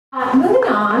Moving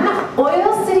on,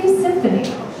 Oil City Symphony.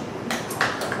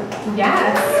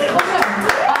 Yes.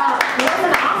 Was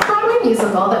an off-Broadway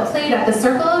musical that played at the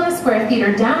Circle in the Square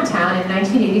Theater downtown in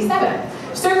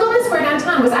 1987. Circle in the Square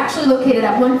downtown was actually located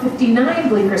at 159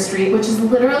 Bleecker Street, which is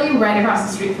literally right across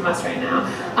the street from us right now.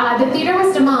 The theater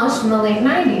was demolished in the late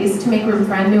 90s to make room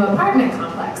for a new apartment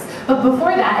complex. But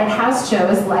before that, it housed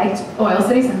shows like Oil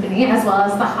City Symphony, as well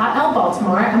as the Hot L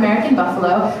Baltimore, American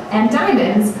Buffalo, and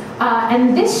Diamonds.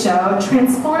 And this show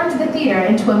transformed the theater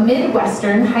into a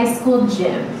Midwestern high school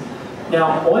gym.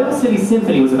 Now, Oil City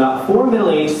Symphony was about 4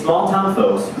 middle-aged small-town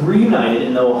folks who reunited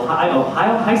in the Ohio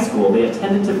high school they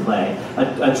attended to play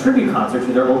a tribute concert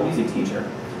to their old music teacher.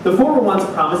 The four were once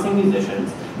promising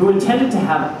musicians who intended to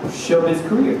have showbiz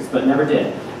careers, but never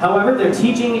did. However, their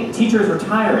teacher is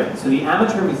retiring, so the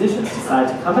amateur musicians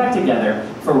decided to come back together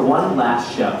for one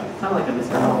last show. Kind of like a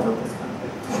Mr. Focus kind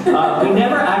of thing. We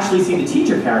never actually see the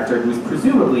teacher character, who is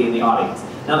presumably in the audience.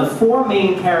 Now, the four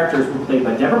main characters were played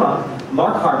by Debra,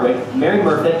 Mark Hardwick, Mary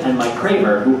Murfitt, and Mike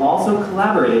Craver, who also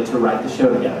collaborated to write the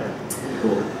show together.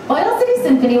 Cool. Oil City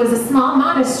Symphony was a small,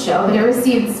 modest show, but it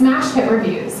received smash hit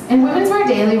reviews. In Women's Wear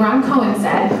Daily, Ron Cohen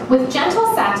said, "With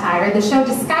gentle satire, the show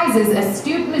disguises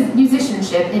astute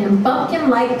musicianship in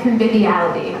bumpkin-like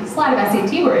conviviality." There's a lot of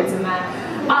SAT words in that.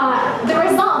 The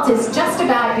result is just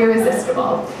about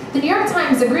irresistible. The New York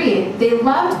Times agreed. They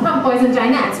loved Pump Boys and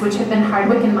Dinettes, which had been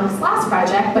Hardwick and Monk's last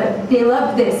project, but they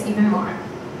loved this even more.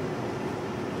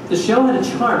 The show had a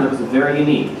charm that was very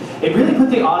unique. It really put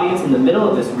the audience in the middle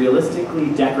of this realistically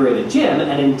decorated gym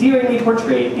and endearingly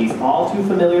portrayed these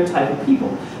all-too-familiar type of people.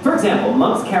 For example,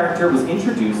 Monk's character was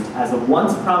introduced as a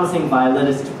once-promising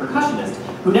violinist-percussionist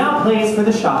who now plays for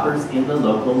the shoppers in the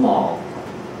local mall.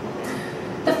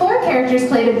 The four characters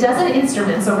played a dozen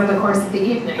instruments over the course of the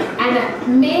evening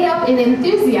and made up in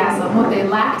enthusiasm what they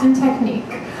lacked in technique.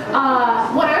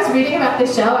 When I was reading about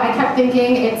this show, I kept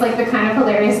thinking it's like the kind of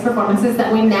hilarious performances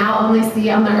that we now only see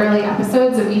on the early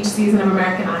episodes of each season of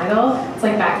American Idol. It's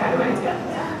like that kind of idea.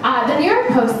 The New York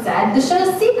Post said, "The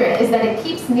show's secret is that it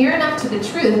keeps near enough to the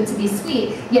truth to be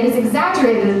sweet, yet is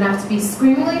exaggerated enough to be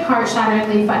screamingly,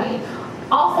 heart-shatteringly funny.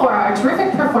 All four are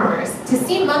terrific performers. To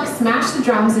see Monk smash the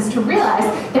drums is to realize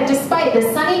that despite the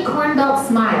sunny cornbelt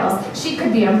smiles, she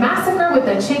could be a massacre with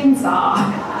a chainsaw."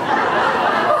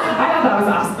 I thought that was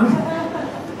awesome.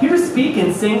 Here to speak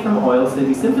and sing from Oil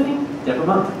City Symphony, Debra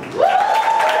Monk.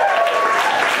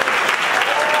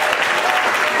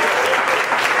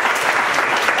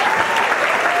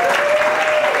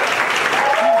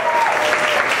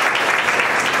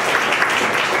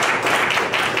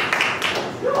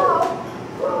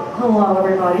 Hello,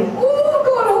 everybody. Ooh,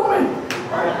 God, open!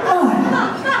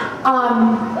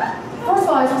 First of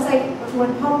all, I just want to say, when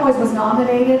Pump Boys was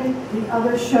nominated, the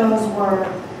other shows were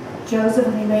Joseph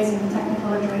and the Amazing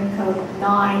Technicolor Dreamcoat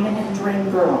 9 and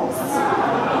Dreamgirls.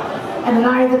 And the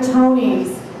night of the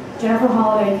Tonys, Jennifer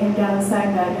Holliday came down and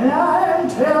sang that, "And I'm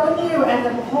telling you," and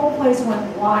the whole place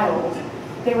went wild.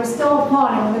 They were still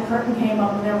applauding when the curtain came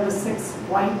up and there were the 6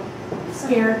 white,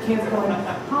 scared kids going,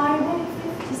 "Highway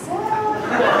 57."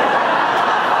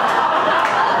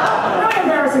 Very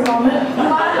embarrassing moment,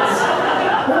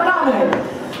 but we were nominated.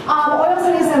 Oil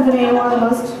City Symphony, one of the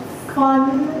most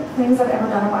fun things I've ever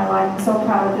done in my life. I'm so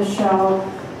proud of this show.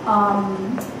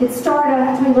 It started, I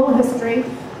have to tell you a little history.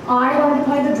 I learned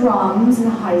to play the drums in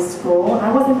high school, and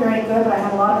I wasn't very good, but I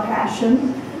had a lot of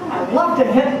passion. I loved to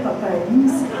hit the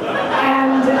things.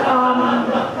 And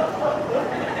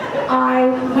I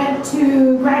went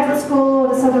to graduate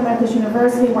school at Southern Methodist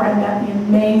University, where I met the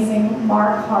amazing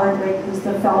Mark Hardwick, who's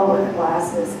the fellow with the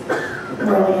glasses.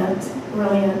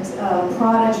 Brilliant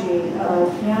prodigy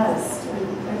pianist.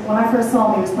 When I first saw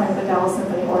him, he was playing with the Dallas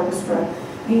Symphony Orchestra.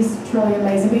 He's truly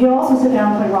amazing. But he also sit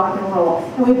down and play rock and roll.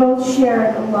 And we both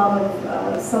shared a love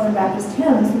of Southern Baptist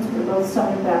hymns, since we were both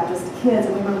Southern Baptist kids.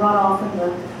 And we would run off in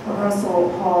the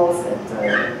rehearsal halls at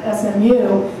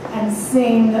SMU and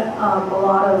sing a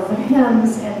lot of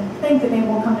hymns and think that maybe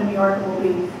we'll come to New York and we'll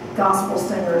be gospel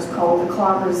singers called the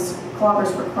Cloggers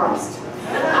for Christ.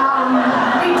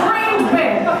 We dreamed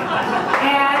big.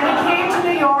 And we came to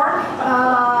New York,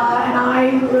 and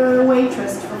I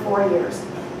waitressed for 4 years.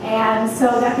 And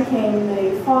so that became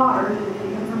the fodder,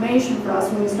 the information for us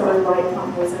when we started writing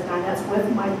Pump Boys and Dinettes with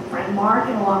my friend Mark,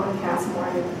 and along with Cass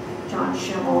Morgan, John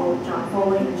Schimmel, John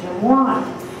Foley, and Jim Warren.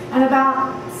 And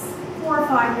about 4 or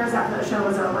 5 years after the show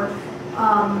was over,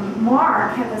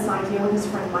 Mark had this idea with his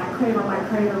friend Mike Craver. Mike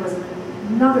Craver was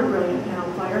another brilliant piano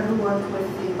player who worked with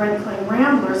the Red Clay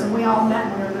Ramblers, and we all met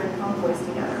when we were doing Pump Boys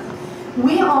together.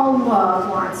 We all loved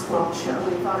Lawrence Welk's show.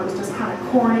 We thought it was just kind of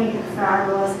corny and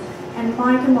fabulous. and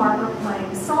Mike and Mark were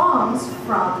playing songs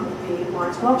from the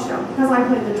Lawrence Welk show. Because I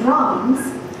played the drums,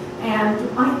 and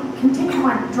I continued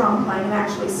my drum playing and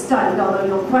actually studied, although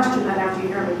you'll question that after you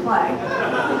hear me play.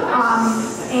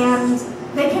 And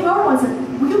they came over once and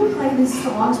said, will you play these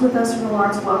songs with us from the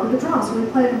Lawrence Welk with the drums? So we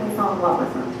played them and we fell in love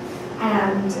with them.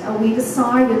 And we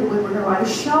decided we were going to write a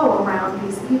show around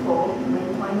these people,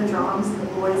 playing the drums, and the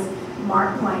boys,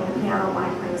 Mark playing the piano,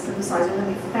 Mike playing the synthesizer, and then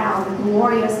we found the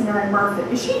glorious Mary Murphy.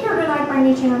 Is she here tonight by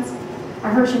any chance?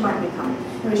 I heard she might be coming.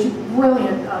 Anyway, she's a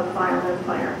brilliant violin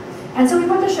player. And so we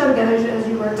put the show together, as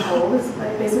you were told. It's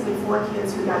basically 4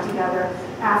 kids who got together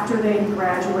after they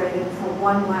graduated for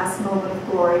one last moment of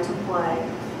glory to play.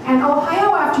 And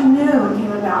Ohio Afternoon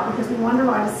came about because we wanted to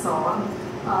write a song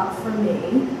for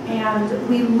me, and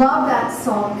we loved that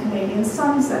song, Canadian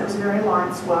Sunset. It was very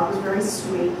Lawrence Welk, it was very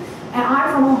sweet. And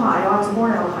I'm from Ohio, I was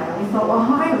born in Ohio, and we thought, well,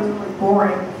 Ohio is really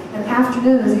boring, and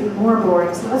afternoon is even more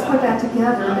boring, so let's put that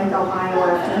together and make Ohio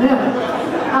Afternoon.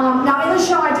 Now in the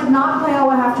show I did not play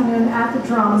Ohio Afternoon at the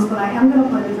drums, but I am going to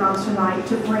play the drums tonight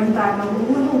to bring back a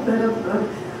little bit of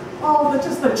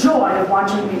just the joy of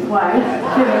watching me play.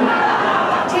 Kidding.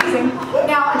 Teasing.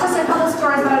 Now, just a couple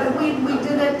stories about it. We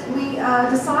did it, we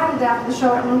decided after the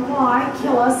show, why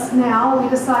kill us now? We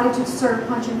decided to serve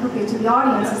punch and cookie to the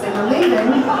audience as they were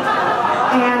leaving.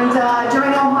 And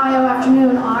during Ohio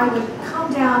Afternoon, I would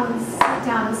come down and sit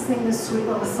down and sing this sweet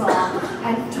little song.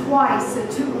 And twice,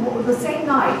 the same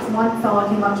night, one fellow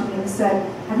came up to me and said,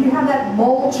 have you had that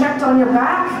mole checked on your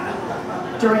back?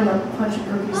 During the punch and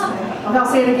cookies thing. Okay, I'll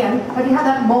say it again. Have you had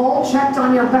that mole checked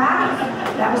on your back?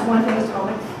 That was one thing he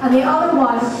told me. And the other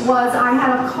one was I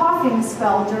had a coughing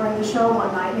spell during the show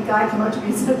one night, and the guy came up to me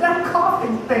and said, that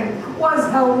coughing thing was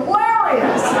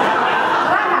hilarious.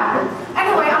 That happened.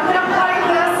 Anyway, I'm going to play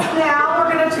this now.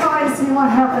 We're going to try and see what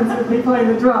happens if we play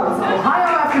the drums.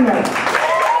 Ohio Afternoon.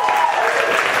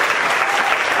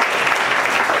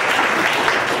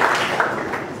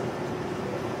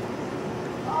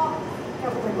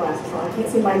 I can't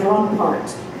see my drum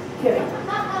part. Kidding.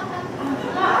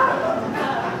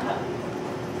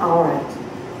 All right.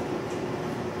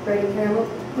 Ready, Carol?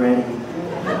 Ready.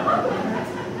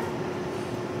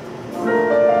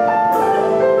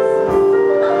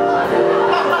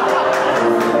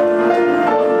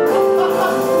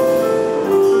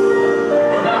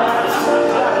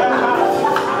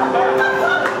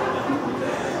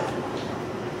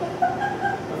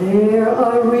 There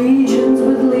are regions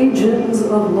with legions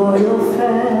of loyal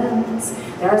fans.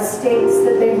 There are states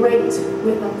that they rate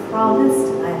with a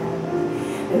promised land.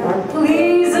 There are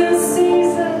pleasing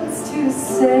seasons to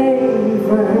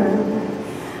savor.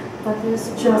 But there's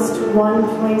just one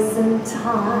place and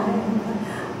time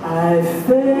I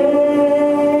favor.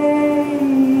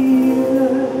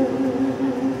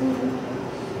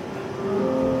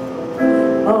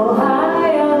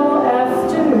 Ohio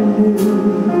Afternoon.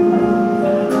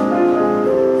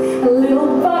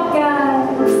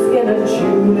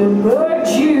 Juniper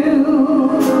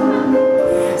June,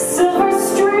 silver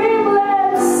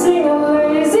streamlets sing a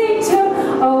lazy tune.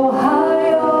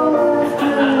 Ohio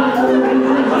Afternoon.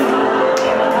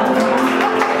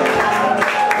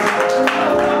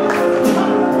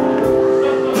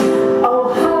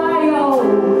 Ohio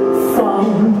fun.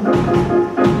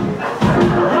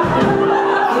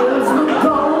 Hills look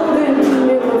golden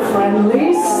in the friendly